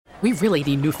We really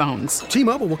need new phones.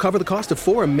 T-Mobile will cover the cost of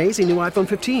 4 amazing new iPhone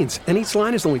 15s, and each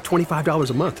line is only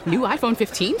 $25 a month. New iPhone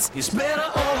 15s? It's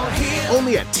better over here.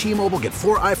 Only at T-Mobile, get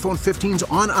 4 iPhone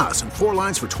 15s on us and 4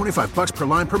 lines for $25 per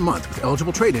line per month with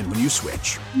eligible trade-in when you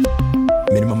switch.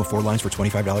 Minimum of 4 lines for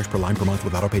 $25 per line per month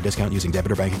with autopay discount using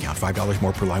debit or bank account. $5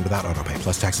 more per line without autopay,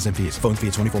 plus taxes and fees. Phone fee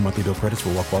at 24 monthly bill credits for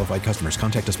well-qualified customers.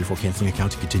 Contact us before canceling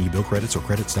account to continue bill credits or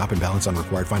credit stop and balance on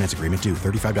required finance agreement due.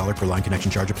 $35 per line connection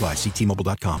charge applies. See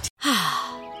T-Mobile.com.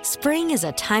 Spring is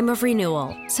a time of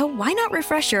renewal, so why not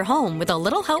refresh your home with a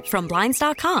little help from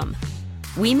Blinds.com?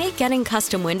 We make getting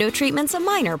custom window treatments a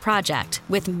minor project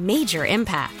with major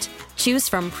impact. Choose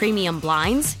from premium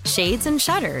blinds, shades, and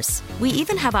shutters. We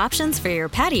even have options for your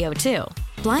patio, too.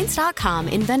 Blinds.com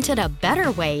invented a better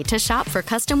way to shop for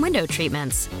custom window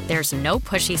treatments. There's no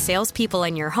pushy salespeople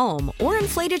in your home or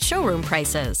inflated showroom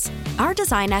prices. Our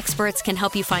design experts can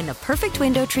help you find the perfect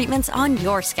window treatments on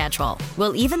your schedule.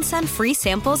 We'll even send free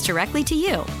samples directly to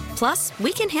you. Plus,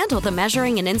 we can handle the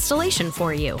measuring and installation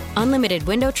for you. Unlimited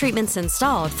window treatments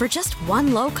installed for just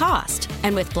one low cost.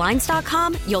 And with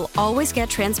Blinds.com, you'll always get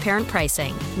transparent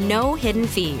pricing. No hidden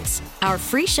fees. Our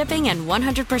free shipping and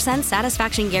 100%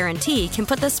 satisfaction guarantee can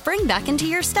put the spring back into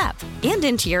your step and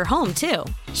into your home, too.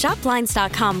 Shop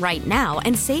Blinds.com right now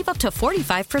and save up to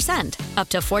 45%. Up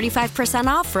to 45%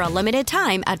 off for a limited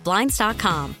time at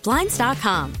Blinds.com.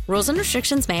 Blinds.com. Rules and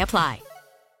restrictions may apply.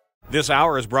 This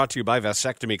hour is brought to you by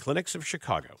Vasectomy Clinics of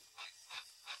Chicago.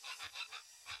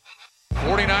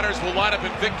 49ers will line up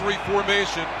in victory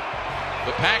formation.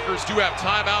 The Packers do have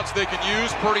timeouts they can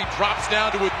use. Purdy drops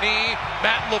down to a knee.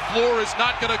 Matt LaFleur is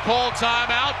not going to call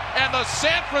timeout. And the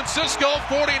San Francisco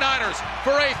 49ers,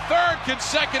 for a third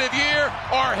consecutive year,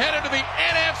 are headed to the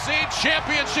NFC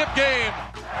Championship game.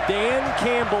 Dan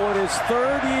Campbell, in his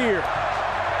third year,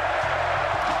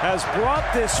 has brought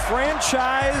this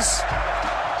franchise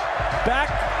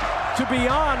back to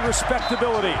beyond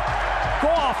respectability.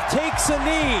 Goff takes a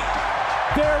knee.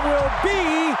 There will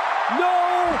be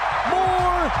no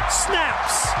more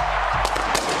snaps.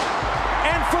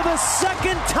 And for the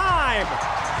second time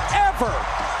ever,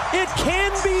 it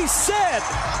can be said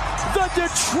the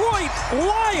Detroit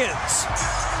Lions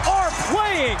are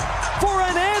playing for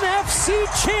an NFC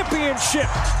Championship.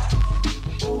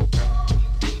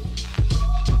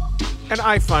 And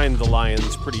I find the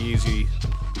Lions pretty easy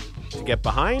to get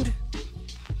behind.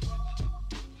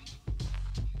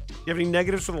 You have any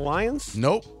negatives for the Lions?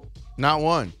 Nope, not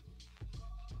one.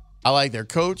 I like their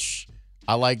coach.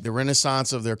 I like the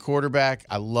renaissance of their quarterback.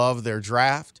 I love their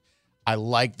draft. I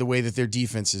like the way that their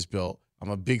defense is built. I'm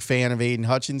a big fan of Aiden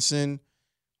Hutchinson.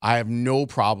 I have no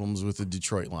problems with the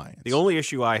Detroit Lions. The only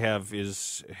issue I have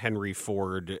is Henry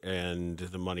Ford and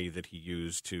the money that he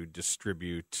used to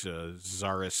distribute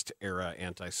Tsarist-era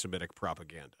anti-Semitic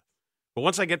propaganda. But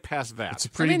once I get past that, it's a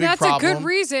pretty big problem. That's a good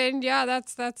reason. Yeah,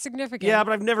 that's significant. Yeah,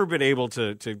 but I've never been able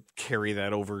to carry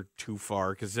that over too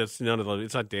far because it's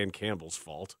not Dan Campbell's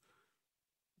fault.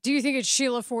 Do you think it's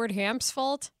Sheila Ford Hamp's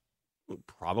fault?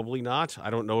 Probably not. I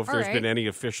don't know if there's been any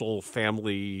official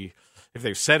family, if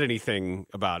they've said anything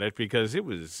about it, because it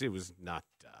was not.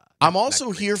 I'm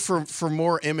also here for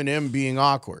more Eminem being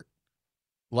awkward.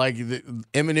 Like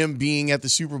Eminem being at the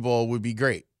Super Bowl would be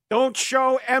great. Don't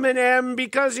show Eminem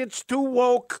because it's too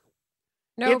woke.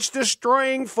 Nope. It's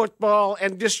destroying football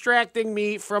and distracting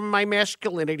me from my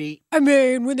masculinity. I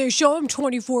mean, when they show him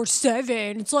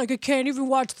 24/7, it's like I can't even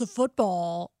watch the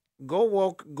football. Go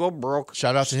woke, go broke.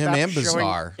 Shout out to him and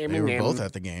Bizarre. Eminem. They were both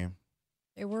at the game.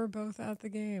 They were both at the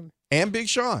game. And Big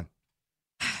Sean.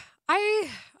 I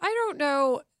don't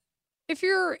know. If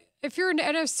you're an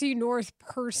NFC North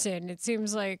person, it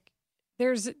seems like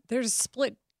there's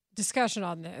split discussion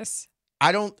on this.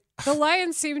 The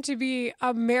Lions seem to be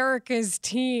America's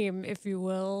team, if you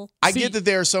will. I get that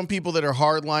there are some people that are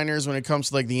hardliners when it comes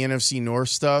to like the NFC North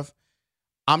stuff.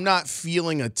 I'm not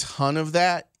feeling a ton of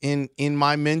that in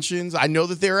my mentions. I know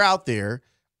that they're out there.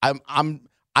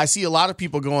 I see a lot of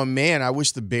people going, man, I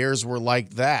wish the Bears were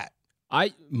like that.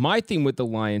 My thing with the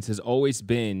Lions has always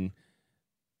been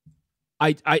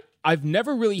I've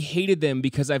never really hated them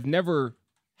because I've never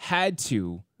had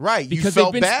to. Right, you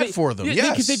felt bad for them, yes.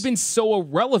 Because they've been so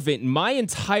irrelevant my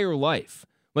entire life.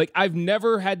 Like, I've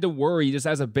never had to worry, just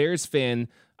as a Bears fan,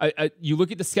 you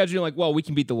look at the schedule and you're like, well, we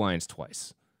can beat the Lions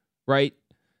twice, right?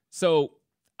 So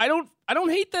I don't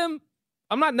hate them.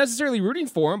 I'm not necessarily rooting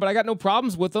for him, but I got no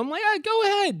problems with him. Like, go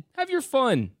ahead, have your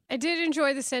fun. I did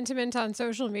enjoy the sentiment on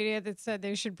social media that said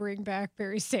they should bring back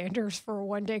Barry Sanders for a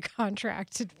one-day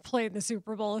contract to play in the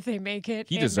Super Bowl if they make it.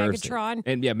 He and deserves Megatron. it.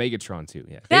 And yeah, Megatron too.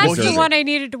 Yeah, that's the one I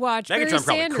needed to watch. Megatron Barry probably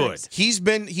Sanders. could.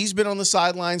 He's been on the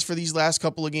sidelines for these last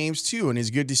couple of games too, and it's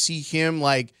good to see him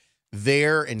like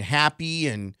there and happy,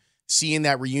 and seeing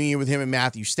that reunion with him and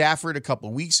Matthew Stafford a couple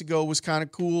of weeks ago was kind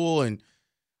of cool. And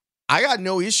I got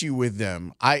no issue with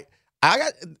them.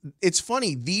 It's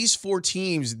funny, these 4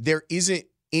 teams, there isn't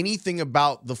anything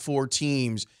about the 4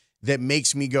 teams that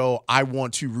makes me go, I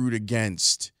want to root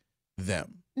against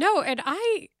them. No, and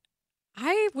I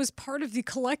was part of the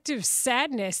collective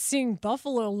sadness seeing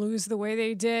Buffalo lose the way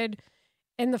they did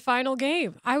in the final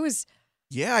game.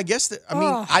 Yeah, I guess that.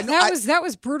 That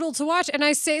was brutal to watch, and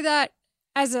I say that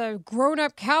as a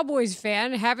grown-up Cowboys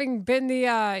fan, having been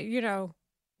the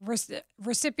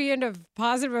recipient of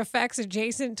positive effects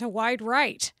adjacent to wide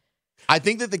right. I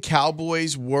think that the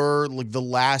Cowboys were like the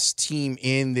last team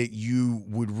in that you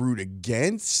would root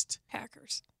against.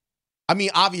 Packers. I mean,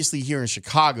 obviously here in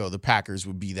Chicago, the Packers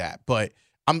would be that, but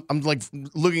I'm like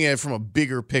looking at it from a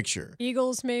bigger picture.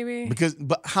 Eagles, maybe.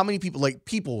 But how many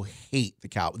people hate the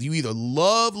Cowboys? You either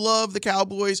love the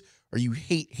Cowboys or you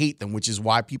hate them, which is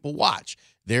why people watch.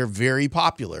 They're very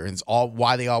popular, and it's all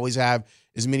why they always have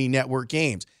as many network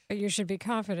games. But you should be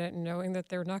confident in knowing that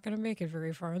they're not going to make it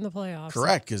very far in the playoffs.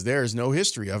 Correct, because there is no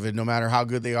history of it, no matter how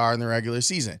good they are in the regular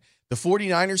season. The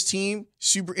 49ers team,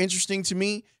 super interesting to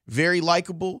me, very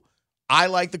likable. I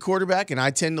like the quarterback, and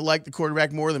I tend to like the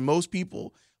quarterback more than most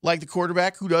people like the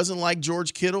quarterback. Who doesn't like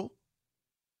George Kittle?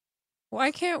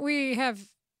 Why can't we have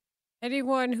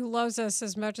anyone who loves us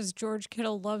as much as George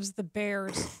Kittle loves the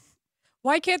Bears?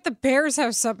 Why can't the Bears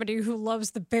have somebody who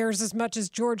loves the Bears as much as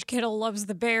George Kittle loves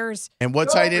the Bears? And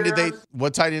what tight end did they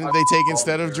take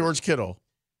instead of George Kittle?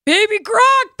 Baby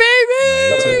Gronk,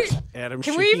 baby! Adam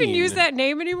Can we even use that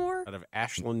name anymore? Out of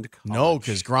Ashland College. No,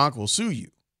 because Gronk will sue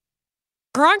you.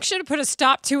 Gronk should have put a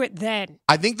stop to it then.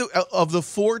 I think of the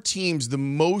 4 teams,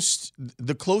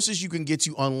 the closest you can get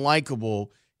to unlikable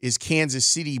is Kansas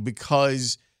City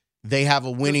because they have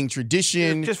a winning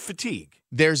tradition. Just fatigue.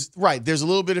 There's a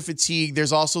little bit of fatigue.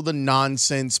 There's also the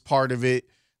nonsense part of it.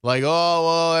 Like, oh,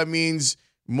 well, that means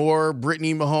more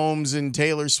Brittany Mahomes and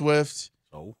Taylor Swift.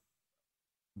 Oh.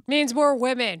 Means more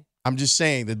women. I'm just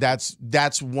saying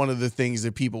that's one of the things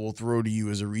that people will throw to you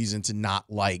as a reason to not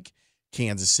like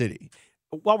Kansas City.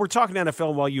 While we're talking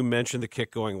NFL, while you mentioned the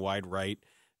kick going wide right,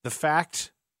 the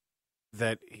fact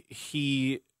that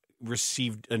he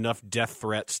received enough death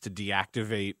threats to have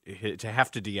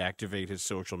to deactivate his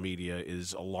social media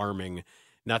is alarming,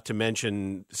 not to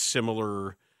mention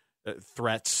similar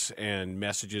threats and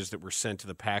messages that were sent to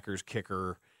the Packers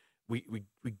kicker. We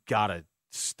gotta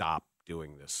stop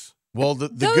doing this. Well, the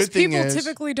Those good thing people is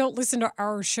typically don't listen to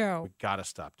our show. We gotta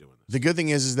stop doing this. The good thing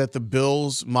is that the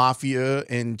Bills Mafia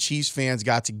and Chiefs fans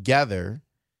got together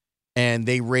and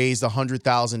they raised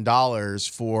 $100,000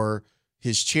 for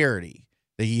his charity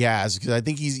that he has, because I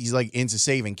think he's like into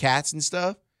saving cats and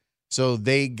stuff. So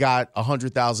they got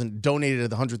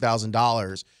donated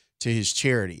 $100,000 to his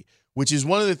charity, which is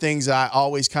one of the things I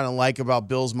always kind of like about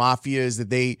Bills Mafia is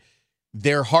that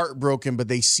they're heartbroken, but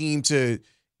they seem to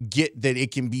get that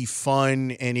it can be fun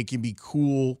and it can be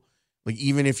cool. Like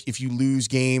even if you lose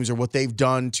games or what they've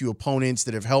done to opponents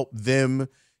that have helped them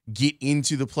get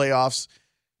into the playoffs.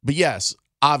 But yes,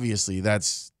 obviously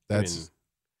that's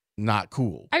not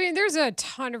cool. I mean, there's a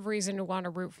ton of reason to want to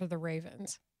root for the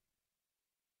Ravens.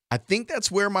 I think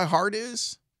that's where my heart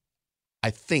is.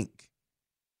 I think.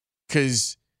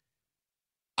 Because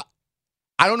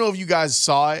I don't know if you guys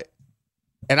saw it,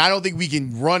 and I don't think we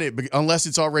can run it unless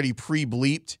it's already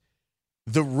pre-bleeped.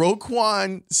 The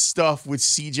Roquan stuff with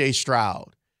CJ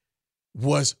Stroud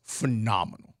was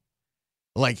phenomenal.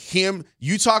 Like him,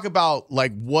 you talk about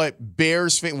like what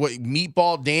Bears fan, what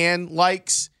Meatball Dan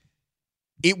likes.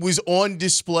 It was on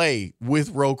display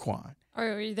with Roquan.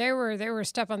 Oh, they were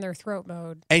step on their throat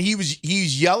mode. And he was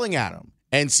yelling at him,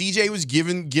 and CJ was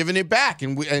giving it back,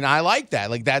 and I like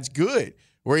that. Like that's good.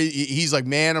 Where he's like,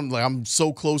 man, I'm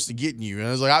so close to getting you, and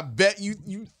I was like, I bet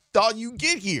you thought you'd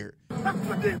get here.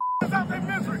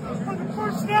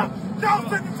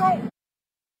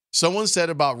 Someone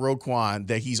said about Roquan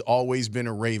that he's always been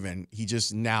a Raven. He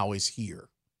just now is here.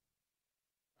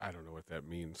 I don't know what that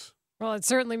means. Well, it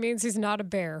certainly means he's not a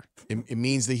Bear. It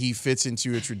means that he fits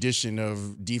into a tradition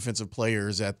of defensive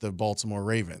players at the Baltimore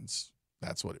Ravens.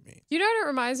 That's what it means. You know what it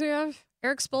reminds me of?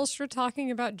 Eric Spoelstra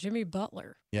talking about Jimmy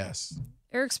Butler. Yes.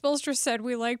 Eric Spoelstra said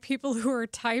we like people who are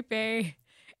type A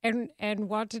and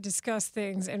want to discuss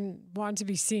things and want to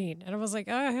be seen. And I was like,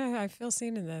 oh, I feel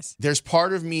seen in this. There's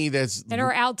part of me that's and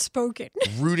are outspoken,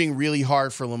 rooting really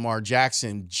hard for Lamar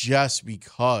Jackson just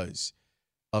because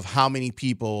of how many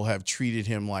people have treated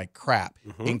him like crap,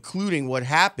 including what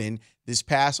happened this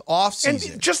past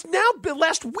offseason. And just now,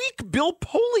 last week, Bill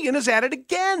Polian is at it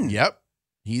again. Yep.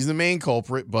 He's the main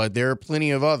culprit, but there are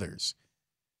plenty of others.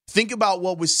 Think about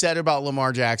what was said about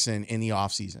Lamar Jackson in the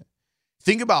offseason.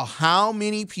 Think about how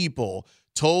many people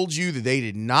told you that they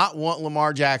did not want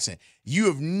Lamar Jackson. You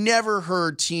have never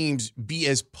heard teams be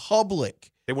as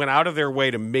public. They went out of their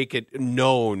way to make it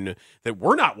known that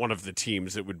we're not one of the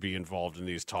teams that would be involved in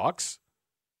these talks.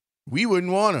 We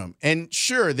wouldn't want him. And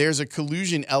sure, there's a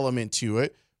collusion element to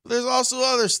it, but there's also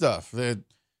other stuff that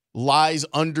lies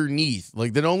underneath,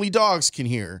 like that only dogs can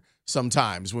hear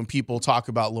sometimes when people talk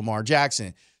about Lamar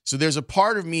Jackson. So there's a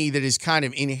part of me that is kind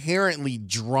of inherently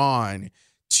drawn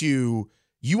to,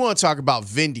 you want to talk about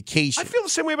vindication. I feel the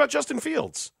same way about Justin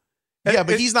Fields. Yeah,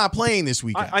 but he's not playing this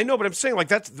weekend. I know, but I'm saying, like,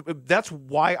 that's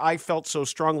why I felt so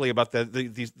strongly about that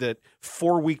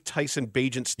 4-week Tyson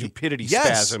Bagent stupidity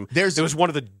spasm. It was one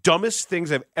of the dumbest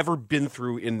things I've ever been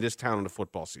through in this town in a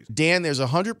football season. Dan, there's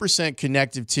 100%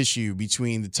 connective tissue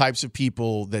between the types of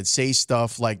people that say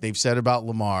stuff like they've said about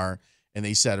Lamar and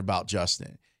they said about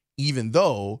Justin. Even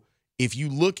though, if you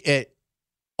look at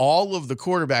all of the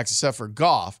quarterbacks except for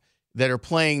Goff that are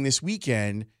playing this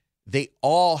weekend, they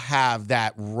all have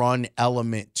that run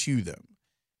element to them.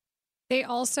 They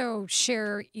also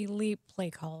share elite play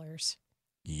callers.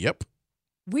 Yep.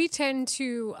 We tend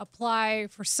to apply,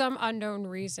 for some unknown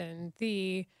reason,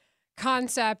 the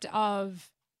concept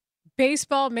of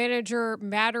baseball manager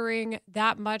mattering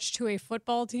that much to a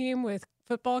football team with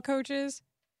football coaches.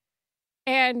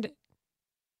 And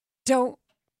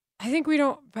I think we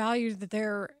don't value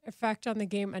their effect on the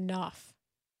game enough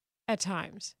at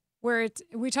times. Where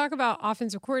we talk about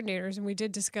offensive coordinators, and we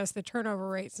did discuss the turnover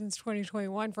rate since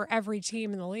 2021 for every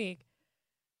team in the league.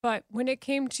 But when it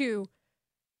came to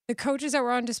the coaches that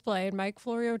were on display, and Mike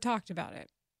Florio talked about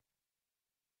it,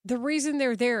 the reason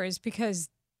they're there is because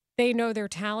they know their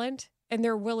talent and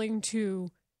they're willing to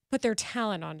put their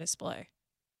talent on display.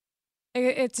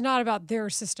 It's not about their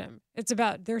system. It's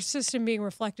about their system being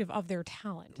reflective of their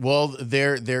talent. Well,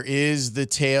 there is the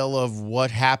tale of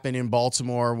what happened in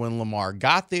Baltimore when Lamar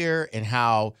got there and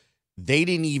how they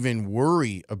didn't even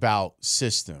worry about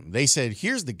system. They said,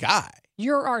 here's the guy.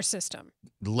 You're our system.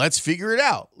 Let's figure it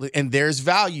out. And there's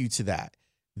value to that.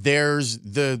 There's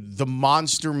the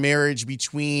monster marriage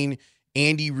between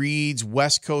Andy Reid's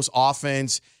West Coast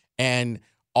offense and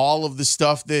all of the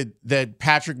stuff that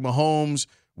Patrick Mahomes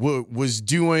was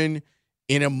doing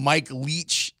in a Mike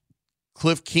Leach,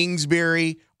 Cliff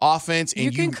Kingsbury offense. And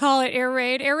you can call it air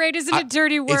raid. Air raid isn't a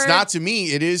dirty word. It's not to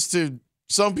me. It is to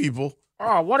some people.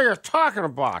 Oh, what are you talking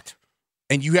about?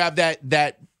 And you have that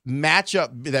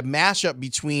mashup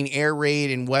between air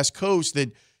raid and West Coast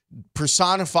that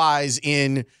personifies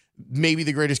in maybe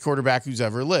the greatest quarterback who's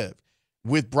ever lived.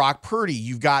 With Brock Purdy,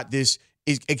 you've got this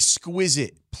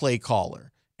exquisite play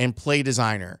caller and play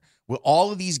designer with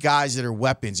all of these guys that are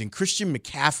weapons. And Christian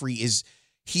McCaffrey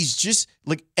he's just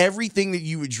like everything that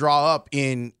you would draw up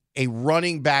in a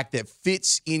running back that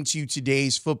fits into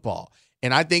today's football.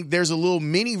 And I think there's a little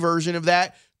mini version of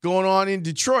that going on in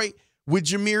Detroit with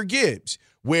Jahmyr Gibbs,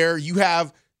 where you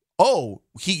have,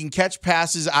 he can catch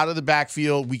passes out of the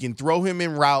backfield. We can throw him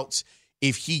in routes.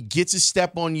 If he gets a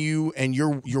step on you and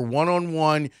you're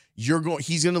one-on-one,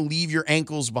 he's going to leave your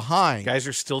ankles behind. Guys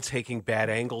are still taking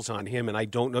bad angles on him, and I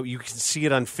don't know. You can see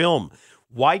it on film.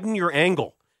 Widen your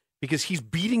angle because he's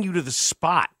beating you to the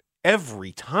spot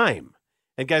every time.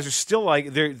 And guys are still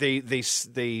like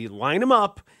they line him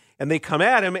up and they come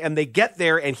at him and they get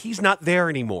there and he's not there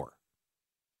anymore.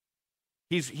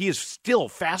 He is still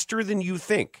faster than you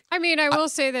think. I mean, I will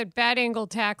say that bad angle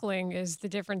tackling is the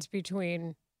difference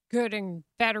between good and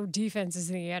better defenses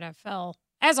in the NFL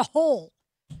as a whole.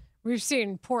 We've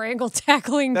seen poor angle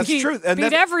tackling beat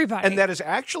everybody. And that is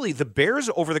actually, the Bears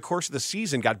over the course of the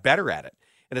season got better at it.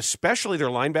 And especially their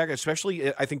linebacker,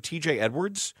 especially I think TJ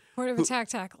Edwards. Point of attack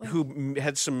tackling. Who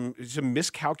had some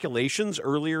miscalculations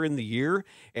earlier in the year.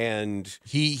 And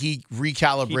he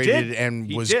recalibrated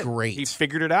and was great. He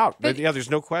figured it out. But yeah, there's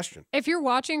no question. If you're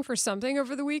watching for something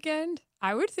over the weekend,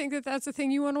 I would think that that's the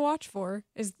thing you want to watch for.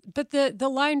 But the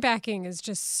linebacking is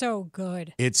just so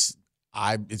good. It's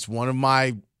one of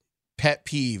my pet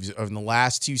peeves of the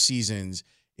last 2 seasons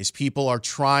is people are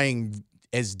trying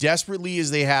as desperately as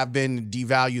they have been to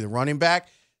devalue the running back.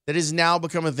 That has now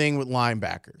become a thing with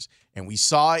linebackers. And we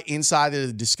saw it inside of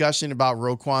the discussion about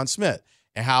Roquan Smith.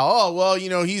 and how,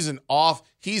 he's an off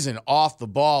the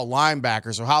ball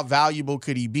linebacker. So how valuable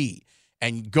could he be?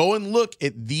 And go and look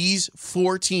at these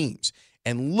 4 teams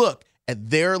and look at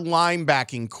their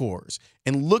linebacking cores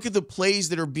and look at the plays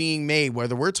that are being made,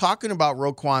 whether we're talking about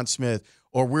Roquan Smith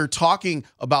or we're talking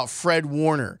about Fred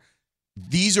Warner.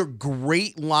 These are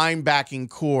great linebacking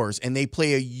cores, and they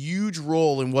play a huge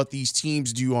role in what these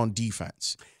teams do on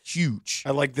defense. Huge.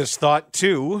 I like this thought,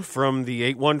 too, from the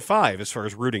 815 as far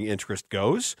as rooting interest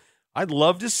goes. I'd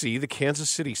love to see the Kansas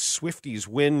City Swifties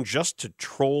win just to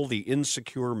troll the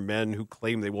insecure men who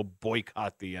claim they will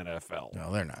boycott the NFL.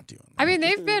 No, they're not doing that. I mean,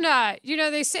 they've been,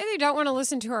 they say they don't want to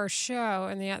listen to our show,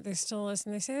 and yet they still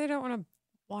listen. They say they don't want to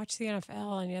watch the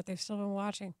NFL, and yet they've still been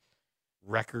watching.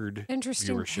 Record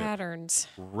interesting viewership. Patterns.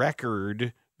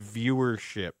 Record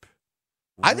viewership.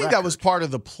 I think that was part of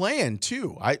the plan,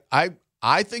 too.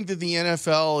 I think that the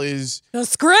NFL is the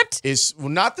script.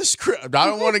 Not the script. I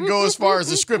don't want to go as far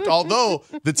as the script, although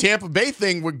the Tampa Bay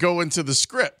thing would go into the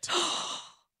script.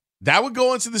 That would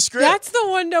go into the script. That's the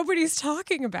one nobody's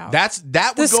talking about. That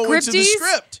would go into the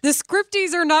script. The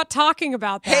scripties are not talking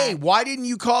about that. Hey, why didn't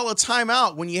you call a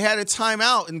timeout when you had a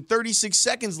timeout and 36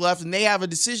 seconds left and they have a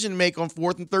decision to make on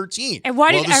 4th and 13? And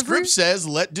why the script says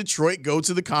let Detroit go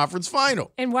to the conference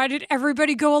final. And why did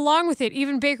everybody go along with it?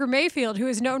 Even Baker Mayfield, who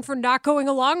is known for not going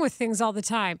along with things all the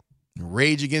time.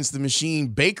 Rage Against the Machine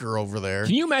Baker over there.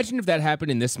 Can you imagine if that happened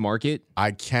in this market?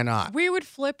 I cannot. We would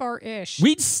flip our ish.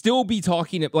 We'd still be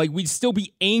talking, we'd still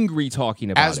be angry talking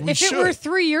about it. If it were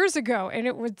 3 years ago, and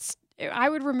I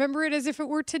would remember it as if it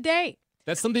were today.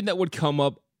 That's something that would come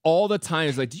up all the time.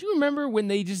 It's like, do you remember when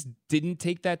they just didn't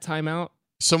take that time out?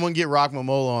 Someone get Rock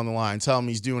Momola on the line. Tell him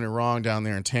he's doing it wrong down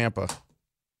there in Tampa.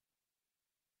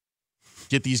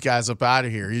 Get these guys up out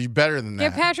of here. He's better than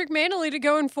that. Get Patrick Manley to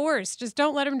go in force. Just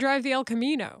don't let him drive the El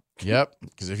Camino. Yep,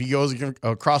 because if he goes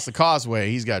across the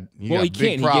causeway, he's got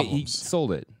big problems. He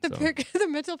sold it. The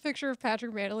mental picture of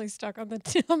Patrick Manley stuck on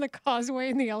the causeway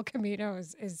in the El Camino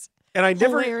is and I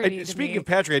never. Speaking Speaking of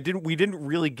Patrick, we didn't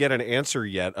really get an answer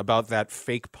yet about that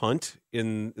fake punt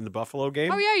in the Buffalo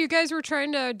game. Oh yeah, you guys were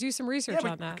trying to do some research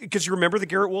on that. Because you remember the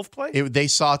Garrett Wolf play? They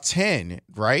saw 10,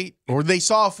 right? Or they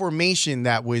saw a formation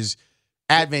that was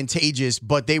advantageous,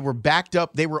 but they were backed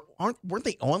up. Weren't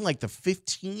they on like the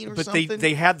 15 or something? But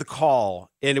they had the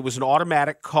call, and it was an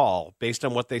automatic call based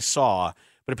on what they saw.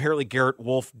 But apparently Garrett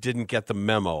Wolf didn't get the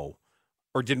memo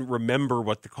or didn't remember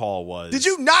what the call was. Did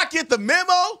you not get the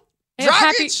memo?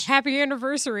 Happy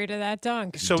anniversary to that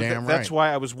dunk. So that's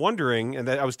why I was wondering, and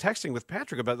that I was texting with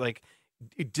Patrick about, like,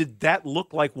 did that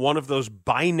look like one of those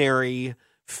binary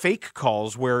fake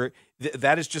calls where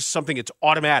that is just something, it's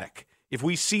automatic. If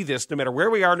we see this, no matter where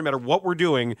we are, no matter what we're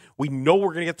doing, we know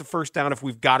we're going to get the first down if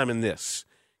we've got him in this.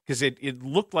 Because it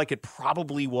looked like it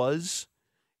probably was.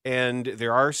 And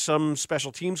there are some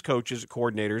special teams coaches,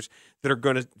 coordinators, that are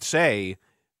going to say,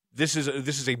 this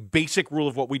is a basic rule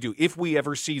of what we do. If we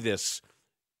ever see this,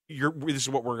 this is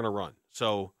what we're going to run.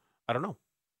 So, I don't know.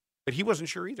 But he wasn't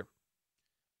sure either.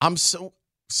 I'm so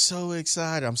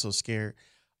excited. I'm so scared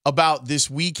about this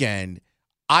weekend.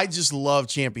 I just love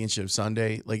Championship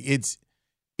Sunday. Like, it's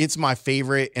my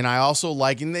favorite. And I also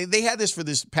like, and they had this for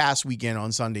this past weekend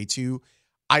on Sunday too.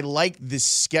 I like the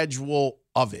schedule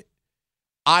of it.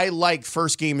 I like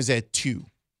first game is at 2.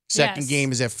 Second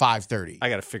game is at 5:30. I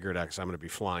got to figure it out because I'm going to be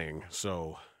flying.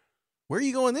 So, where are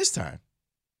you going this time?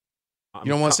 You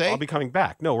don't want to say? I'll be coming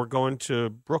back. No, we're going to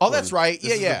Brooklyn. Oh, that's right.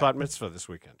 This is the bat mitzvah this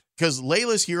weekend. Because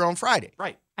Leila's here on Friday.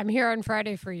 Right. I'm here on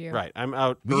Friday for you. Right. I'm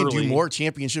out We early. can do more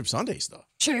Championship Sunday stuff.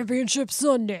 Championship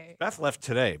Sunday. Beth left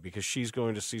today because she's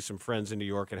going to see some friends in New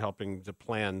York and helping to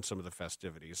plan some of the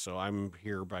festivities. So I'm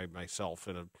here by myself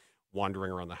and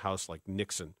wandering around the house like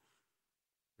Nixon.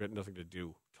 We've got nothing to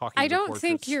do. I don't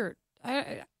think you're.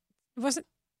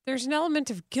 There's an element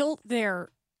of guilt there.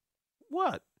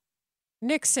 What?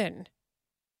 Nixon.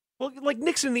 Well, like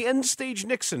Nixon, the end stage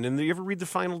Nixon. And you ever read The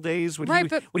Final Days when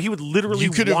but he would literally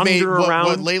you could have wander made, around?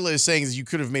 What Leila is saying is you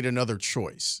could have made another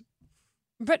choice.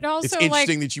 But also, it's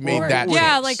interesting that you made that choice.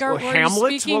 Yeah, like Hamlet.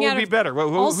 What would be better?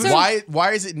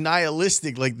 Why is it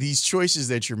nihilistic? Like these choices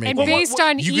that you're making, and based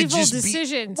on evil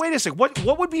decisions. Wait a second.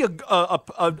 What would be a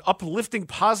uplifting,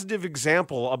 positive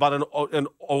example about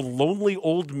a lonely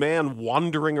old man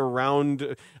wandering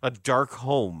around a dark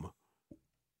home?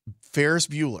 Ferris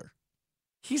Bueller.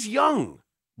 He's young.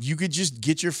 You could just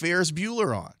get your Ferris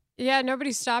Bueller on. Yeah,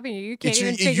 nobody's stopping you. You can't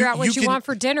even figure out what you want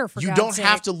for dinner. For God's don't sake.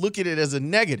 have to look at it as a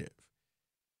negative.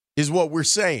 Is what we're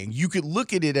saying. You could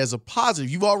look at it as a positive.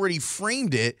 You've already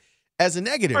framed it as a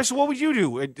negative. All right, so what would you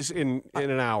do in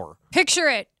an hour? Picture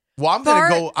it.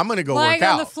 Well, I'm gonna go lying work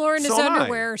out. on the floor in his So am I.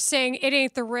 underwear, saying it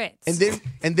ain't the Ritz.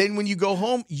 And then when you go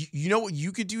home, you know what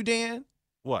you could do, Dan?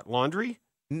 What, laundry?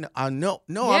 No.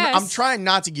 Yes. I'm trying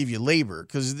not to give you labor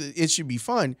because it should be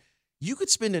fun. You could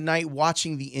spend a night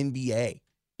watching the NBA,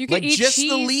 you could eat just cheese.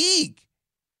 the league.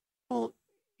 Well,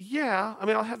 yeah. I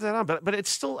mean, I'll have that on, but I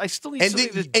still need something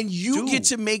to And you do. get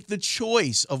to make the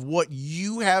choice of what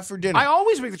you have for dinner. I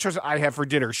always make the choice that I have for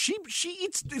dinner. She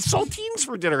eats saltines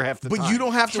for dinner half the time. But you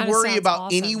don't have to Kinda worry sounds about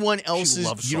awesome. anyone She else's.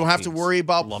 loves You don't have to saltines. worry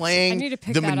about Loves I playing need to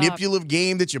pick the that up. manipulative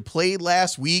game that you played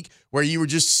last week where you were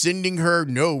just sending her,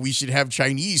 no, we should have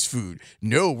Chinese food.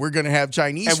 No, we're going to have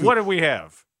Chinese And food. what do we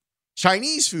have?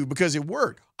 Chinese food because it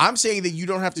worked. I'm saying that you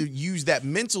don't have to use that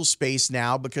mental space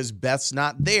now because Beth's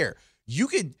not there. You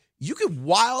could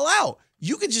wild out.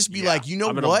 You could just be like, you know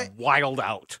I'm gonna what? wild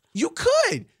out. You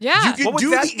could. Yeah. You could What would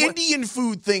do that- the Indian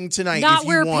food thing tonight Not if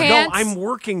wear you want. pants. No, I'm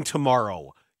working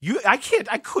tomorrow. I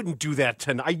couldn't do that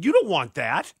tonight. You don't want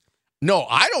that. No,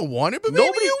 I don't want it, but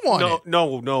maybe you want it.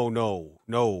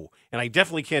 No. And I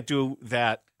definitely can't do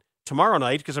that tomorrow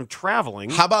night because I'm traveling.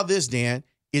 How about this, Dan?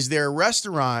 Is there a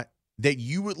restaurant that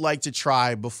you would like to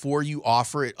try before you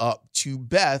offer it up to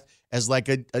Beth as like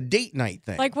a date night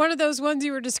thing? Like one of those ones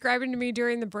you were describing to me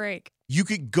during the break. You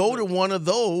could go to one of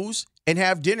those and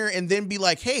have dinner and then be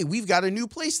like, hey, we've got a new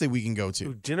place that we can go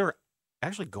to. Dinner,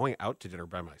 actually going out to dinner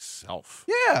by myself.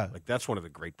 Yeah. Like that's one of the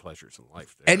great pleasures in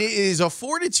life. There. And it is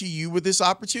afforded to you with this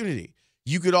opportunity.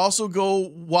 You could also go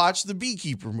watch the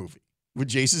Beekeeper movie with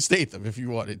Jason Statham if you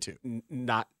wanted to.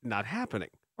 Not happening.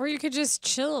 Or you could just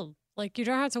chill. Like you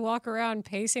don't have to walk around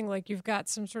pacing like you've got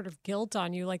some sort of guilt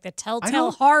on you, like the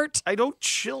telltale heart. I don't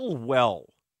chill well.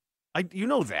 You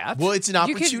know that. Well, it's an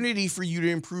You could- opportunity for you to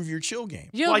improve your chill game.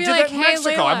 You'll I be did like, that in hey, Mexico.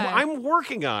 Leila. I'm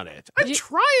working on it. I'm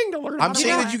trying to learn how I'm to saying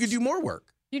that relax. you could do more work.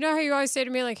 You know how you always say to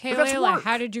me, like, hey, But that's Leila, work.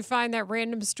 how did you find that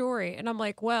random story? And I'm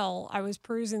like, well, I was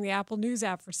perusing the Apple News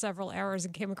app for several hours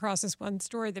and came across this one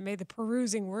story that made the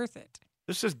perusing worth it.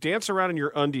 This says dance around in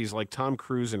your undies like Tom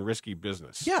Cruise in Risky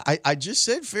Business. Yeah, I just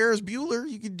said Ferris Bueller.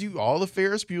 You could do all the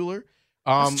Ferris Bueller.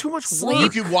 That's too much Sleep. work.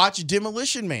 You could watch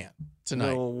Demolition Man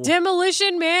tonight. No.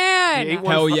 Demolition Man.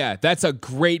 Hell yeah. That's a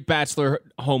great Bachelor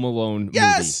Home Alone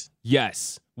Yes. movie.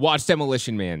 Yes. Watch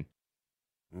Demolition Man.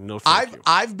 No, thank you.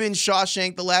 I've been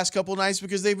Shawshank the last couple nights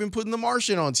because they've been putting The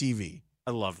Martian on TV.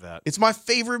 I love that. It's my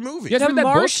favorite movie. You guys The read that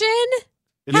book? Martian?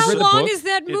 It How is- long book? is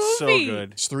that movie? It's so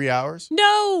good. It's 3 hours.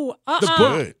 No. The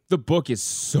book. The book is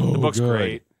so The book's good.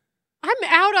 great. I'm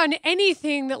out on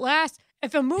anything that lasts.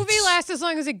 If a movie lasts as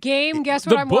long as a game, guess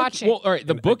what The I'm book, watching? Well, all right.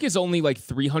 The book is only like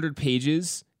 300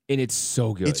 pages, and it's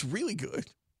so good. It's really good.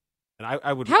 And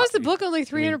I would. How is the book only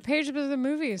 300 pages, but the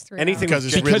movie is 3 Anything hours? Because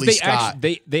it's because Ridley they Scott.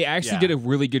 they actually Yeah. did a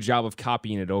really good job of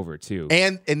copying it over too.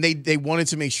 And they wanted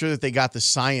to make sure that they got the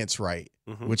science right,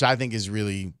 Mhm. which I think is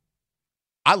really.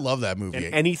 I love that movie.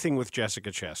 And anything with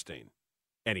Jessica Chastain.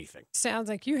 Anything. Sounds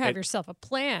like you have And- yourself a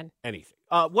plan. Anything.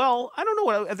 Well, I don't know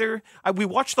what we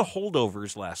watched The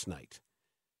Holdovers last night.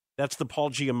 That's the Paul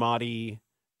Giamatti,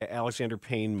 Alexander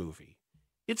Payne movie.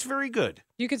 It's very good.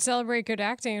 You could celebrate good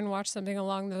acting and watch something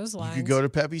along those lines. You could go to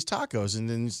Pepe's Tacos, and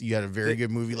then you had a very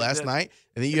good movie last night,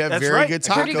 and then you have That's very right. good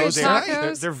Pretty good tacos tonight.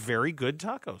 tacos. They're very good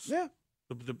tacos. Yeah.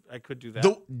 I could do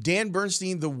that. Dan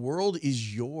Bernstein, the world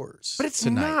is yours. But it's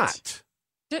tonight.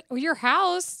 not. Your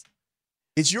house.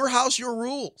 It's your house, your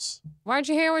rules. Why don't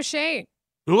you hang out with Shane?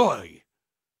 Ugh.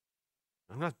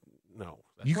 I'm not. No.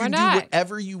 You Why can not? do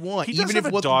whatever you want, He does even have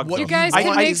if a dog, what though. You guys want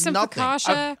can make is some nothing.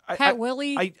 focaccia, Pet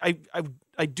Willie.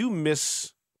 I do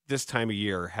miss this time of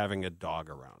year having a dog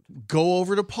around. Go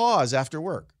over to Paws after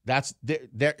work. That's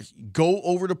there. Go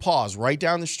over to Paws right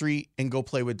down the street and go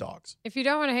play with dogs. If you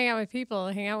don't want to hang out with people,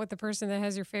 hang out with the person that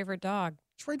has your favorite dog.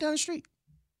 It's right down the street.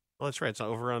 Well, that's right. It's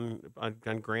over on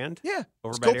Grand. Yeah,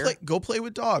 Over just by go there? play. Go play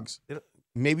with dogs.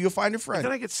 Maybe you'll find a But friend.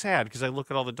 then I get sad because I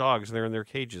look at all the dogs and they're in their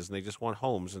cages and they just want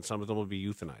homes and some of them will be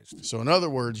euthanized. So in other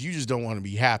words, you just don't want to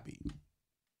be happy.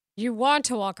 You want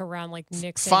to walk around like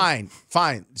Nixon.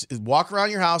 Fine. Walk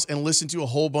around your house and listen to a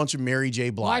whole bunch of Mary J.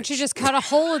 Blige. Why don't you just cut a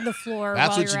hole in the floor That's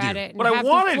while what you're you at do. it and What I have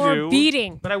want the to floor do,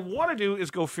 beating? What I want to do is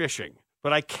go fishing,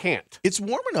 but I can't. It's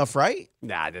warm enough, right?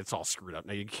 Nah, that's all screwed up.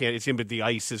 Now you can't. It's in, but the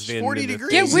ice is It's in. 40 and the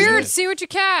degrees. Get isn't weird. it? See what you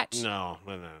catch. No.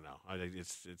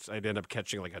 I'd end up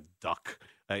catching like a duck.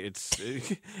 It's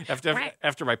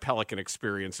after my pelican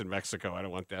experience in Mexico. I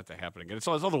don't want that to happen again. It's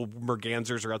all the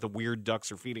mergansers are out. The weird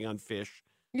ducks are feeding on fish.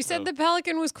 You said the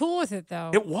pelican was cool with it,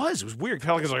 though. It was weird.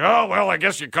 Pelican's like, oh well, I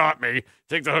guess you caught me.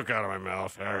 Take the hook out of my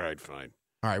mouth. All right, fine.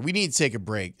 All right, we need to take a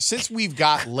break. Since we've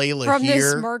got Leila From here.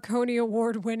 this Marconi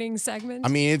Award-winning segment. I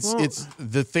mean, it's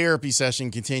the therapy session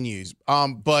continues.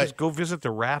 But just go visit the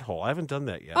rat hole. I haven't done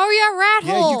that yet. Oh, yeah, rat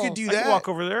hole. Yeah, you could do that. I can walk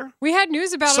over there. We had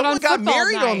news about Someone it on got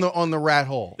married night. on the rat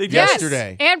hole Yes,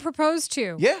 yesterday. and proposed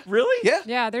to. Yeah. Really? Yeah.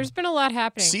 Yeah, there's been a lot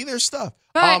happening. See, there's stuff.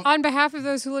 But on behalf of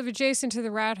those who live adjacent to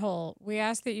the rat hole, we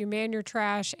ask that you man your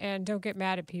trash and don't get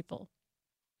mad at people.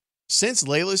 Since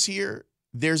Leila's here,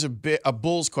 there's a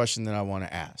Bulls question that I want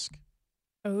to ask.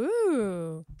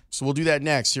 Ooh. So we'll do that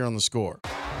next here on The Score.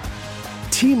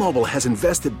 T-Mobile has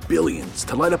invested billions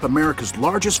to light up America's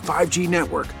largest 5G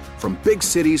network, from big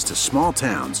cities to small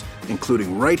towns,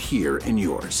 including right here in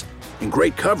yours. And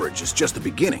great coverage is just the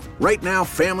beginning. Right now,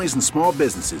 families and small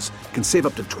businesses can save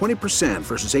up to 20%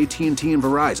 versus AT&T and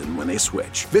Verizon when they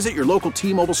switch. Visit your local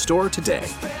T-Mobile store today.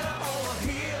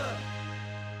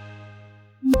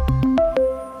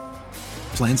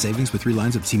 Plan savings with 3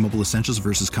 lines of T-Mobile Essentials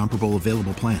versus comparable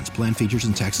available plans. Plan features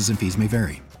and taxes and fees may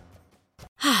vary.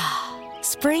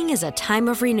 Spring is a time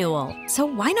of renewal, so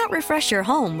why not refresh your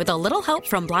home with a little help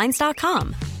from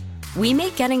Blinds.com? We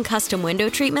make getting custom window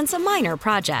treatments a minor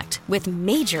project with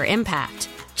major impact.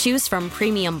 Choose from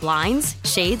premium blinds,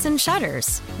 shades, and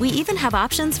shutters. We even have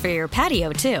options for your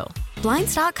patio, too.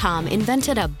 Blinds.com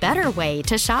invented a better way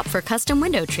to shop for custom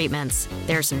window treatments.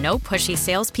 There's no pushy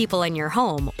salespeople in your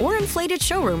home or inflated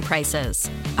showroom prices.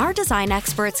 Our design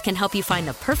experts can help you find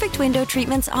the perfect window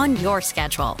treatments on your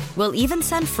schedule. We'll even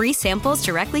send free samples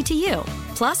directly to you.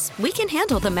 Plus, we can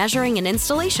handle the measuring and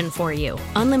installation for you.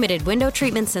 Unlimited window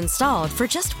treatments installed for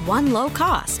just one low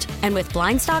cost. And with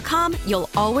Blinds.com, you'll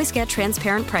always get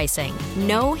transparent pricing.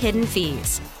 No hidden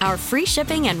fees. Our free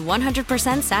shipping and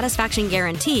 100% satisfaction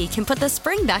guarantee can put the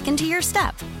spring back into your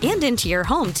step and into your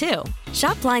home, too.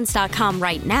 Shop Blinds.com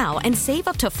right now and save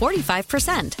up to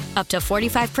 45%. Up to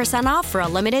 45% off for a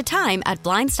limited time at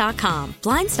Blinds.com.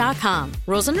 Blinds.com.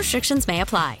 Rules and restrictions may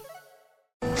apply.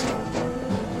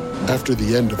 After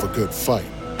the end of a good fight,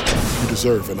 you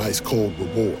deserve an ice-cold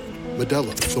reward.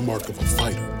 Modelo is the mark of a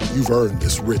fighter. You've earned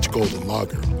this rich golden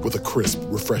lager with a crisp,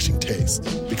 refreshing taste.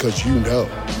 Because you know,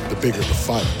 the bigger the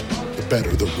fight, the better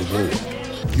the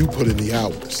reward. You put in the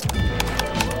hours,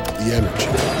 the energy,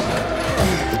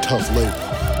 the tough labor.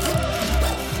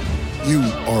 You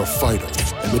are a fighter,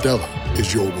 and Modelo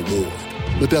is your reward.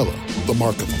 Modelo, the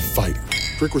mark of a fighter.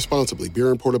 Drink responsibly. Beer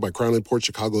imported by Crown Imports,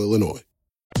 Chicago, Illinois.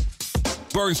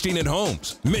 Bernstein and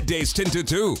Holmes, middays 10 to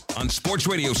 2 on Sports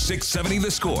Radio 670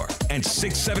 The Score and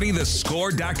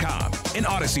 670thescore.com, an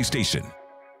Odyssey station.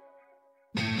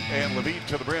 And LaVine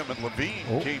to the rim, and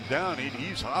LaVine came down.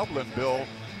 He's hobbling, Bill.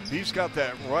 He's got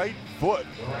that right foot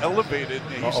elevated,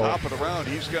 and he's hopping around.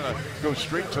 He's going to go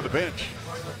straight to the bench.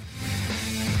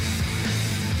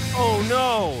 Oh,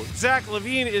 no. Zach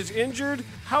LaVine is injured.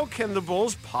 How can the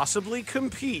Bulls possibly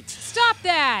compete? Stop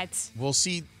that. Well,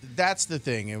 see, that's the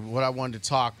thing, and what I wanted to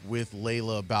talk with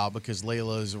Leila about, because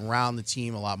Leila is around the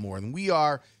team a lot more than we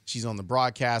are. She's on the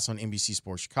broadcast on NBC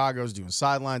Sports Chicago, is doing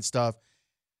sideline stuff.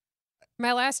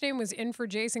 My last name was in for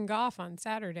Jason Goff on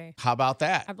Saturday. How about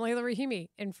that? I'm Laila Rahimi,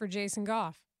 in for Jason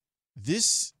Goff.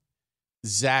 This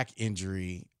Zach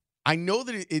injury, I know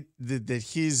that that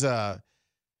his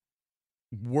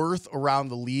worth around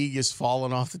the league is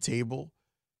falling off the table,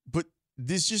 but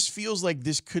this just feels like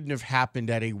this couldn't have happened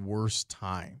at a worse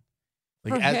time.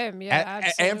 Like for him, yeah,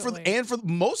 absolutely. and for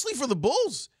mostly for the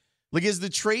Bulls. Like as the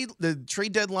trade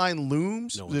deadline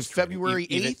looms, the February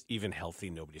 8th. Even healthy,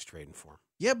 nobody's trading for him.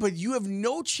 Yeah, but you have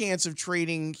no chance of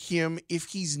trading him if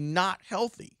he's not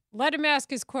healthy. Let him ask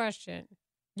his question.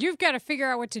 You've got to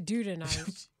figure out what to do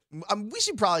tonight. We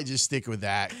should probably just stick with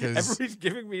that. Everybody's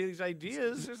giving me these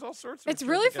ideas. There's all sorts of It's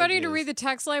really funny ideas. to read the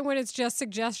text line when it's just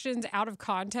suggestions out of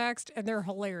context, and they're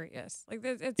hilarious. Like,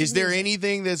 it's Is there amazing.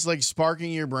 anything that's like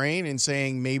sparking your brain and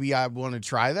saying maybe I want to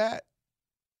try that?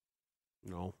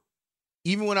 No.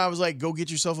 Even when I was like, go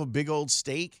get yourself a big old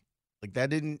steak, like that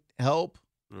didn't help.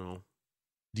 No.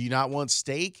 Do you not want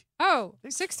steak? Oh,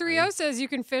 630 says you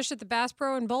can fish at the Bass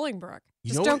Pro in Bolingbrook. You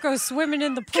Just know don't what? go swimming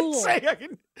in the pool.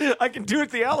 I can do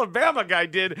what the Alabama guy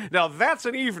did. Now that's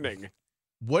an evening.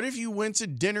 What if you went to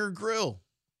Dinner Grill?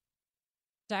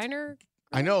 Diner?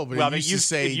 I know, but it used to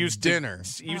say dinner.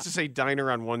 It used to say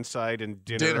diner on one side and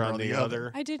dinner on the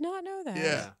other. I did not know that.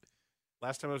 Yeah.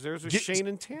 Last time I was there was with Shane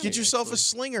and Tammy. Get yourself actually. a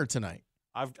slinger tonight.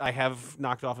 I have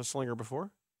knocked off a slinger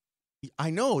before.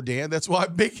 I know, Dan. That's why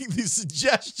I'm making the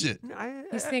suggestion.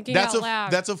 He's thinking out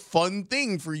loud. That's a fun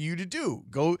thing for you to do.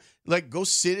 Go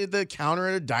sit at the counter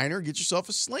at a diner, get yourself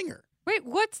a slinger. Wait,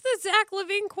 what's the Zach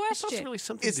LaVine question? Really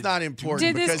something it's not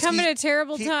important. Did this come at a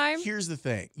terrible time? Here's the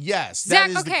thing. Yes, Zach,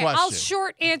 that is the question. I'll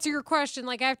short answer your question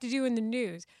like I have to do in the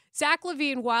news. Zach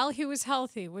LaVine, while he was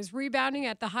healthy, was rebounding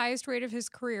at the highest rate of his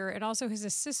career, and also his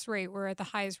assist rate were at the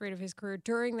highest rate of his career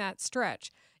during that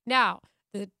stretch. Now,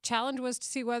 the challenge was to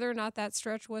see whether or not that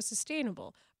stretch was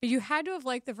sustainable. But you had to have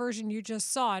liked the version you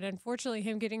just saw, and unfortunately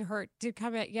him getting hurt did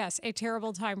come at, yes, a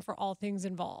terrible time for all things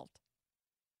involved.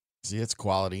 See, it's a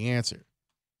quality answer.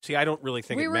 See, I don't really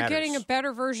think we it were matters. getting a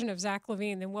better version of Zach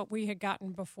LaVine than what we had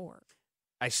gotten before.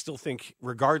 I still think,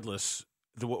 regardless,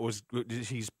 what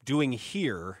he's doing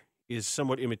here is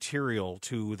somewhat immaterial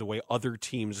to the way other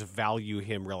teams value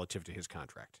him relative to his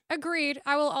contract. Agreed.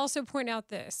 I will also point out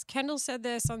this. Kendall said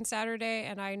this on Saturday,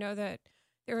 and I know that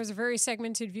there was a very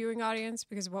segmented viewing audience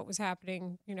because of what was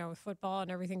happening, with football and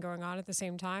everything going on at the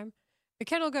same time. But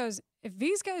Kendall goes, if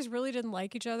these guys really didn't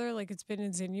like each other like it's been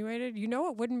insinuated, you know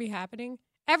what wouldn't be happening?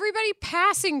 Everybody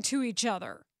passing to each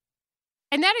other.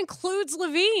 And that includes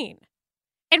LaVine.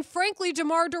 And frankly,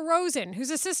 DeMar DeRozan, whose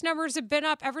assist numbers have been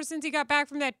up ever since he got back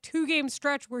from that 2-game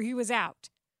stretch where he was out.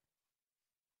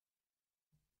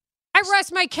 I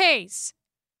rest my case.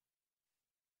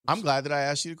 I'm glad that I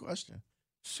asked you the question.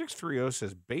 630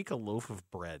 says, bake a loaf of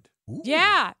bread. Ooh.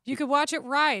 Yeah, you could watch it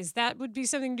rise. That would be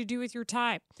something to do with your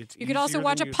time. You could also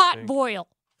watch a you pot think. boil.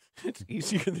 It's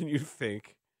easier than you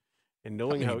think. And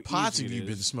knowing how pots easy have it you is.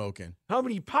 been smoking? How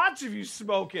many pots have you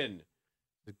smoking?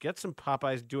 Get some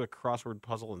Popeyes, do a crossword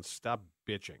puzzle, and stop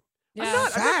bitching. Yeah,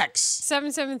 facts.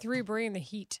 773 bring the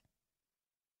heat.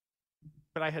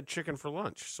 But I had chicken for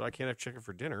lunch, so I can't have chicken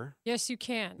for dinner. Yes, you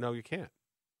can. No, you can't.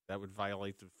 That would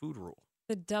violate the food rule.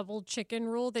 The double chicken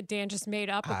rule that Dan just made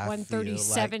up I at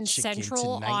 1:37 like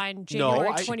Central tonight. on January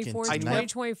No, 24th, I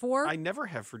 2024. I never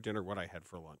have for dinner what I had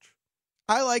for lunch.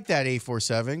 I like that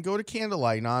 847. Go to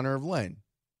Candlelight in honor of Lynn.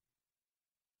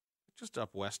 Just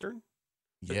up Western.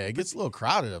 Yeah, it gets a little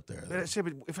crowded up there. But I say,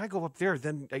 but if I go up there,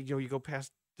 then you go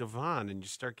past Devon and you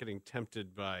start getting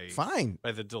tempted by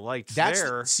the delights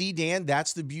there. See, Dan,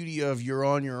 that's the beauty of you're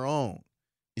on your own,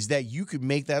 is that you could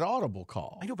make that audible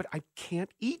call. I know, but I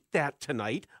can't eat that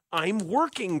tonight. I'm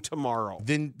working tomorrow.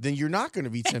 Then you're not going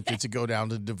to be tempted to go down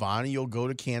to Devon, and you'll go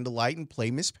to Candlelight and play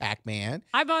Miss Pac-Man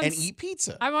and eat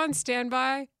pizza. I'm on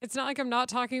standby. It's not like I'm not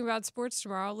talking about sports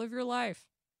tomorrow. Live your life.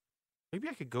 Maybe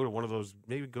I could go to one of those,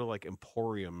 maybe go to like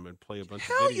Emporium and play a bunch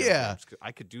Hell of video yeah. games.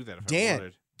 I could do that if I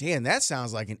wanted. Dan, that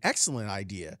sounds like an excellent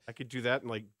idea. I could do that and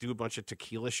like do a bunch of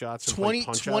tequila shots and play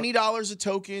Punch-Out. $20 of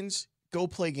tokens, go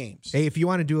play games. Hey, if you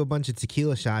want to do a bunch of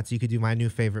tequila shots, you could do my new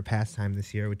favorite pastime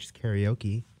this year, which is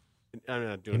karaoke. I'm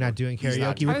not doing You're not doing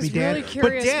karaoke with me, was Dan? really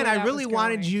curious But Dan, where I that really was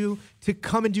wanted going. you to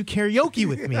come and do karaoke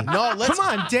with me. No, come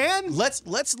on, Dan.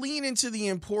 Let's lean into the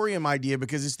Emporium idea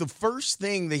because it's the first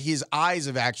thing that his eyes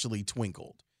have actually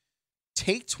twinkled.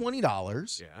 Take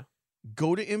 $20,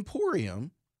 go to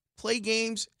Emporium, play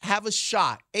games, have a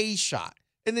shot,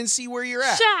 and then see where you're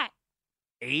at.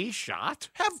 A shot?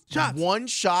 Have one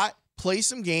shot, play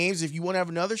some games. If you want to have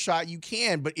another shot, you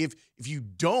can. But if you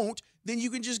don't, then you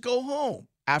can just go home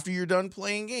after you're done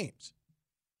playing games.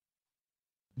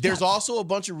 There's also a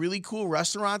bunch of really cool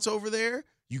restaurants over there.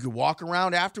 You could walk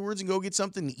around afterwards and go get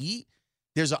something to eat.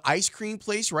 There's an ice cream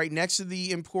place right next to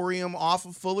the Emporium off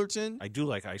of Fullerton. I do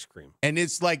like ice cream. And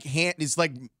it's like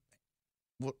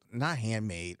not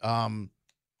handmade.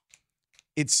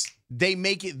 They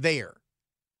make it there.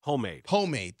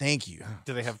 Homemade. Thank you.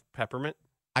 Do they have peppermint?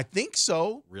 I think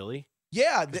so. Really?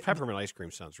 Yeah. Peppermint ice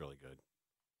cream sounds really good.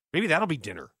 Maybe that'll be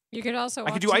dinner. You could also.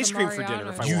 I could do ice cream for dinner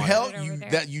if I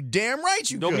wanted. You damn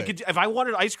right you Nobody could. If I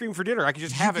wanted ice cream for dinner, I could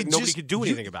just have it. Nobody could do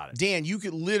anything about it. Dan, you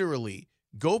could literally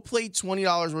go play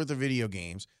 $20 worth of video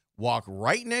games, walk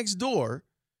right next door,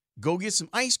 go get some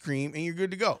ice cream, and you're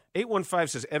good to go. 815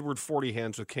 says Edward 40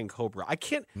 hands with King Cobra. I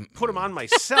can't put him on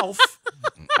myself.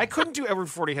 I couldn't do Edward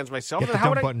 40 hands myself. Get the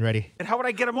dump button ready. And how would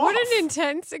I get him off? What an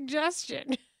intense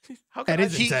suggestion.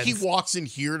 He walks in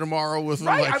here tomorrow with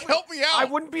help me out. I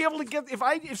wouldn't be able to get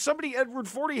if somebody Edward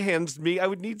 40 hands me, I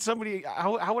would need somebody.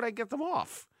 How would I get them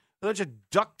off? A bunch of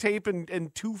duct tape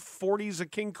and 2 40s of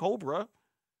King Cobra.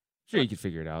 Sure, you could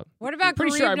figure it out. What about I'm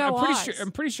pretty sure Kareem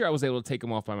I'm pretty sure I was able to take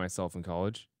them off by myself in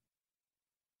college.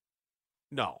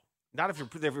 No, not if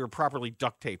you're properly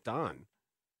duct taped on.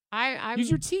 I'm Use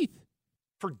your teeth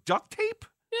for duct tape.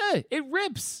 Yeah, it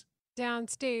rips.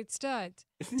 Downstate studs.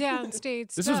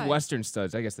 Downstate studs. This was Western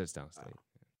studs. I guess that's downstate.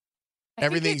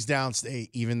 Everything's downstate,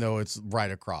 even though it's right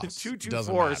across.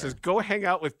 224 says, "Go hang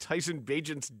out with Tyson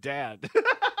Bagent's dad."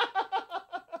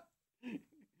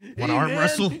 Want to arm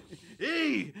wrestle?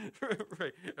 Hey,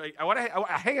 right. I want to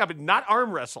hang out, but not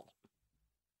arm wrestle.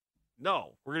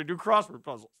 No, we're going to do crossword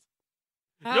puzzles.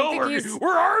 No,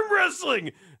 we're arm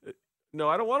wrestling. No,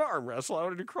 I don't want to arm wrestle. I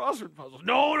want to do crossword puzzles.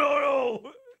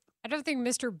 No. I don't think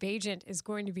Mr. Bajent is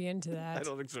going to be into that. I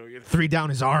don't think so either. 3 down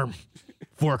his arm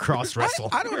for a cross wrestle.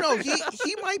 I don't know.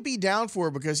 He might be down for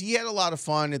it because he had a lot of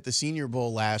fun at the Senior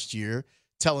Bowl last year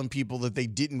telling people that they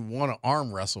didn't want to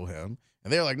arm wrestle him.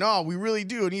 And they're like, no, we really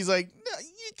do. And he's like, no,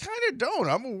 you kind of don't.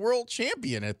 I'm a world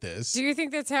champion at this. Do you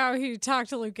think that's how he talked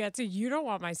to Luke Getze? You don't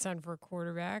want my son for a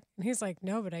quarterback. And he's like,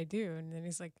 no, but I do. And then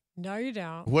he's like, no, you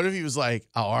don't. What if he was like,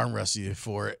 I'll arm wrestle you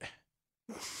for it?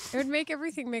 It would make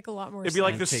everything make a lot more sense. It'd be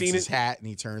like the He takes scene his hat and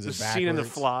he turns it backwards. scene in The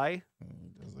Fly.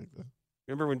 He does like the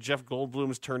Remember when Jeff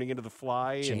Goldblum's turning into The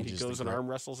Fly and he Changes the goes and grip. arm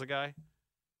wrestles a guy?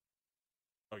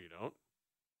 Oh, you don't?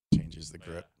 changes the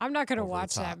grip. I'm not going to over the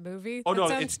watch top. that movie. Oh, that no,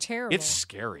 sounds it's terrible. It's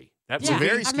scary. That It's a movie,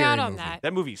 very I'm scary out on movie. that.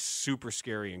 That movie's super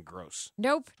scary and gross.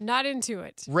 Nope, not into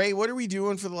it. Ray, what are we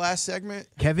doing for the last segment?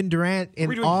 Kevin Durant We're in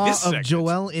doing awe this of segment.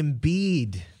 Joel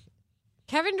Embiid.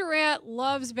 Kevin Durant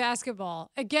loves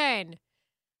basketball. Again,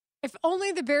 if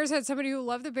only the Bears had somebody who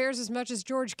loved the Bears as much as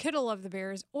George Kittle loved the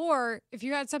Bears, or if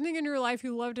you had something in your life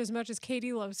you loved as much as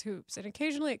Katie loves hoops, and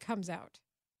occasionally it comes out.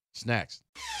 It's next.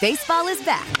 Baseball is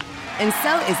back, and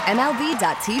so is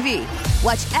MLB.tv.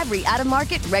 Watch every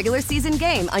out-of-market regular season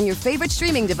game on your favorite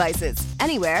streaming devices,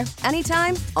 anywhere,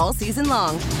 anytime, all season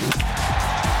long.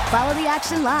 Follow the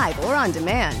action live or on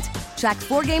demand. Track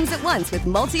 4 games at once with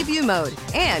multi-view mode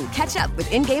and catch up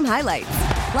with in-game highlights.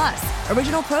 Plus,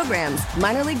 original programs,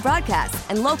 minor league broadcasts,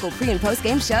 and local pre- and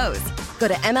post-game shows. Go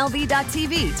to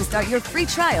MLB.tv to start your free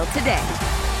trial today.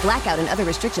 Blackout and other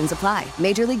restrictions apply.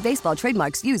 Major League Baseball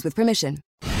trademarks used with permission.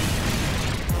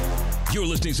 You're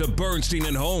listening to Bernstein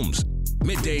and Holmes.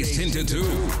 Middays 10 to 2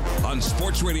 on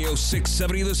Sports Radio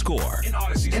 670 The Score. In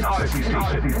Odyssey. Johnson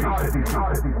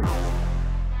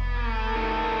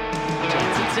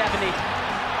 70.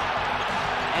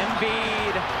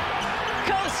 Embiid.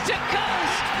 Coast to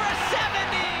coast for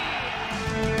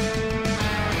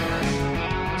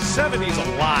 70. 70's a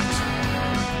lot.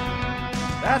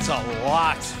 That's a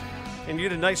lot. And you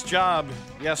did a nice job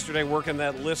yesterday working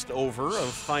that list over of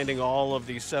finding all of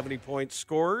the 70-point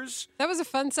scores. That was a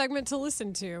fun segment to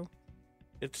listen to.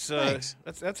 It's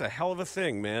that's a hell of a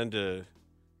thing, man, to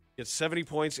get 70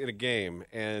 points in a game.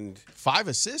 And 5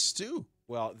 assists, too.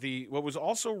 Well, what was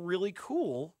also really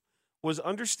cool was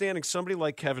understanding somebody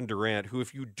like Kevin Durant, who,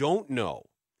 if you don't know,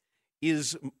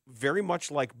 is very much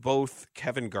like both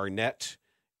Kevin Garnett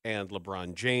and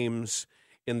LeBron James,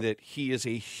 in that he is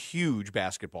a huge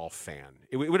basketball fan.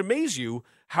 It would amaze you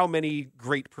how many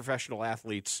great professional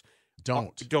athletes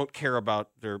don't care about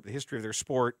the history of their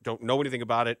sport, don't know anything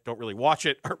about it, don't really watch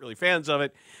it, aren't really fans of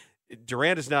it.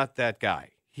 Durant is not that guy.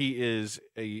 He is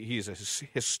a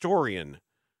historian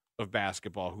of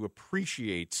basketball who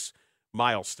appreciates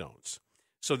milestones.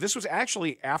 So this was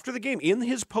actually after the game, in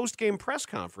his post-game press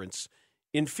conference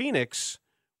in Phoenix,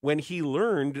 when he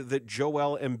learned that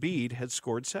Joel Embiid had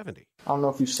scored 70. I don't know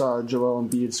if you saw Joel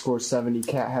Embiid score 70.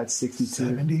 Cat had 62.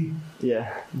 70?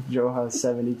 Yeah, Joel has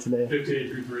 70 today.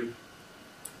 58-3-3.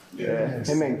 Yeah,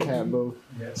 him and Cat both.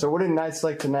 Yeah. So what did nights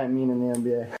like tonight mean in the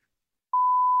NBA?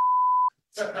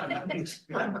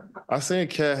 I seen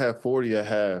Cat have 40 at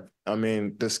half. I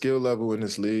mean, the skill level in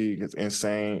this league is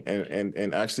insane.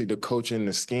 And actually the coaching,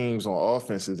 the schemes on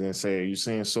offense is insane. You're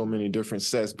seeing so many different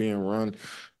sets being run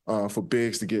for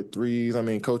bigs to get threes. I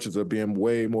mean, coaches are being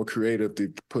way more creative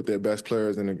to put their best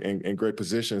players in great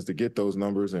positions to get those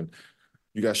numbers. And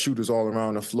you got shooters all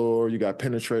around the floor. You got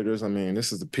penetrators. I mean,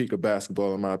 this is the peak of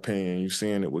basketball, in my opinion. You're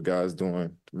seeing it, what guys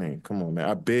doing. I mean, come on, man.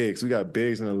 Our bigs. We got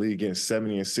bigs in the league getting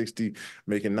 70 and 60,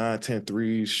 making 9, 10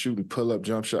 threes, shooting pull-up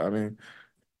jump shot. I mean,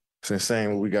 it's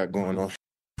insane what we got going on.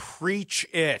 Preach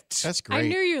it. That's great. I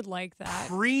knew you'd like that.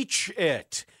 Preach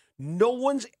it. No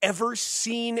one's ever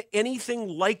seen anything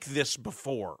like this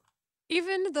before.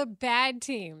 Even the bad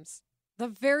teams, the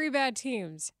very bad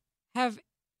teams, have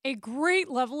a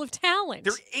great level of talent.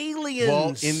 They're aliens. Well,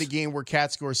 in the game where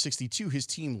Cat scores 62, his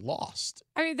team lost.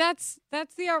 I mean, that's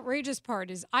the outrageous part.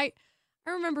 Is I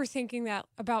remember thinking that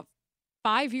about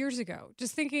 5 years ago.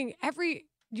 Just thinking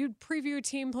you'd preview a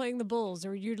team playing the Bulls,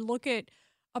 or you'd look at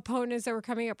opponents that were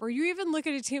coming up, or you even look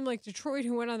at a team like Detroit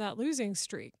who went on that losing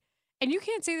streak. And you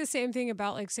can't say the same thing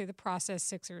about, like, say, the process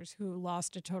Sixers, who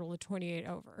lost a total of 28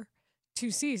 over 2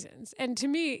 seasons. And to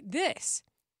me,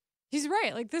 he's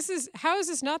right. Like, how is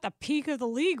this not the peak of the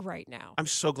league right now? I'm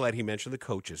so glad he mentioned the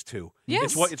coaches, too.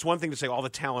 Yes. It's one thing to say all the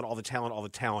talent,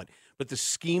 but the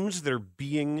schemes that are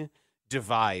being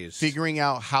devised. Figuring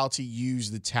out how to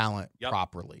use the talent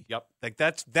properly. Yep. Like,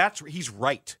 he's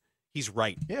right. He's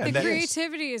right. Yeah, the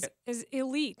creativity is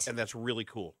elite. And that's really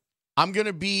cool.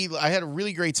 I had a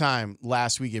really great time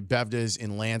last week at Bevda's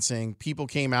in Lansing. People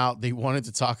came out. They wanted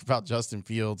to talk about Justin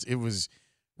Fields. It was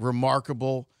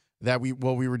remarkable that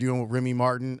what we were doing with Remy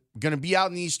Martin. Going to be out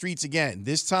in these streets again.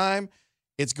 This time,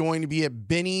 it's going to be at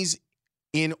Benny's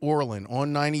in Orland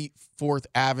on 94th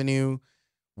Avenue.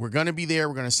 We're going to be there.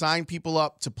 We're going to sign people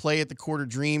up to play at the Court of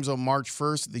Dreams on March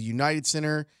 1st at the United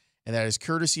Center. And that is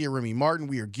courtesy of Remy Martin.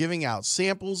 We are giving out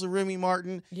samples of Remy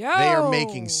Martin. They are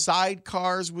making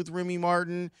sidecars with Remy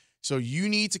Martin. So you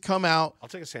need to come out. I'll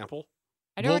take a sample.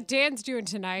 I know what Dan's doing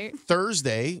tonight.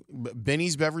 Thursday,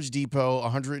 Benny's Beverage Depot,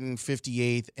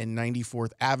 158th and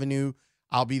 94th Avenue.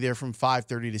 I'll be there from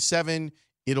 5:30 to 7.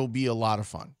 It'll be a lot of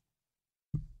fun.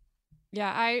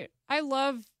 Yeah, I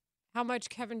love how much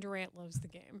Kevin Durant loves the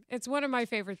game. It's one of my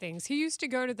favorite things. He used to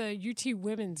go to the UT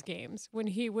women's games when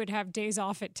he would have days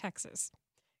off at Texas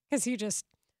because he just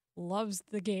loves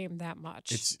the game that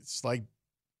much. It's like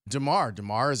DeMar.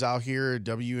 DeMar is out here at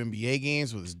WNBA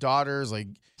games with his daughters. Like,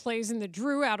 plays in the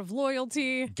Drew out of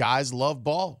loyalty. Guys love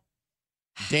ball.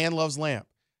 Dan loves Lamp.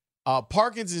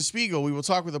 Parkins and Spiegel. We will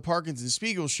talk with the Parkins and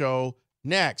Spiegel show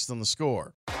next on The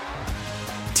Score.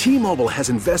 T-Mobile has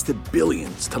invested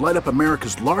billions to light up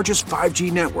America's largest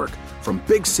 5G network, from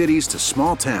big cities to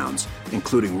small towns,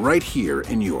 including right here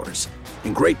in yours.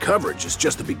 And great coverage is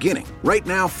just the beginning. Right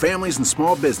now, families and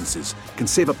small businesses can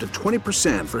save up to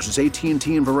 20% versus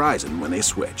AT&T and Verizon when they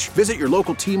switch. Visit your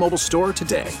local T-Mobile store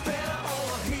today.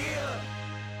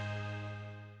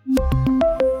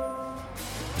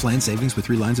 Plan savings with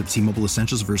 3 lines of T-Mobile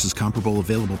Essentials versus comparable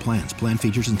available plans. Plan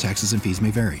features and taxes and fees may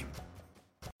vary.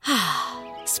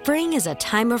 Spring is a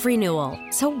time of renewal,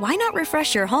 so why not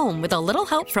refresh your home with a little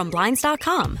help from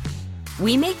Blinds.com?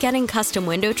 We make getting custom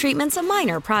window treatments a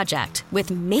minor project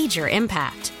with major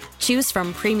impact. Choose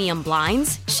from premium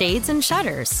blinds, shades, and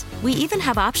shutters. We even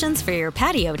have options for your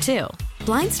patio, too.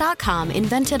 Blinds.com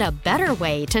invented a better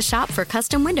way to shop for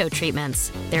custom window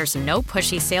treatments. There's no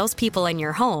pushy salespeople in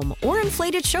your home or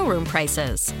inflated showroom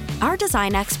prices. Our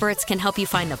design experts can help you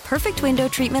find the perfect window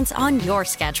treatments on your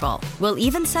schedule. We'll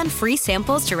even send free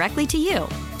samples directly to you.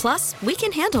 Plus, we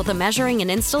can handle the measuring and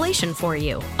installation for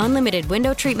you. Unlimited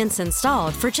window treatments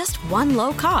installed for just one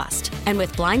low cost. And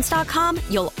with Blinds.com,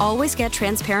 you'll always get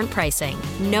transparent pricing.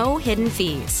 No hidden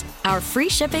fees. Our free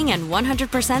shipping and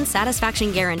 100%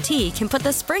 satisfaction guarantee can put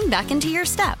the spring back into your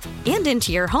step and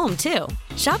into your home, too.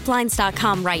 Shop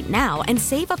Blinds.com right now and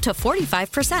save up to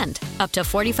 45%. Up to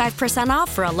 45%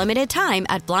 off for a limited time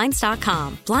at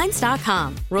Blinds.com.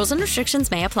 Blinds.com. Rules and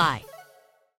restrictions may apply.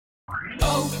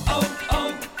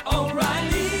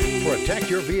 O'Reilly. Protect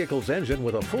your vehicle's engine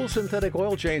with a full synthetic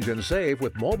oil change and save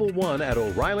with Mobil 1 at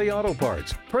O'Reilly Auto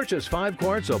Parts. Purchase 5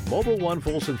 quarts of Mobil 1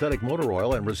 full synthetic motor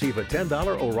oil and receive a $10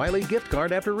 O'Reilly gift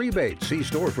card after rebate. See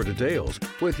store for details.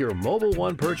 With your Mobil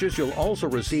 1 purchase, you'll also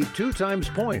receive 2 times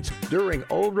points during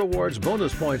O Rewards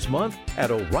Bonus Points Month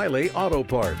at O'Reilly Auto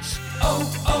Parts.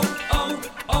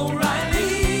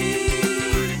 O'Reilly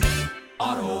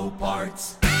Auto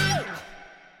Parts.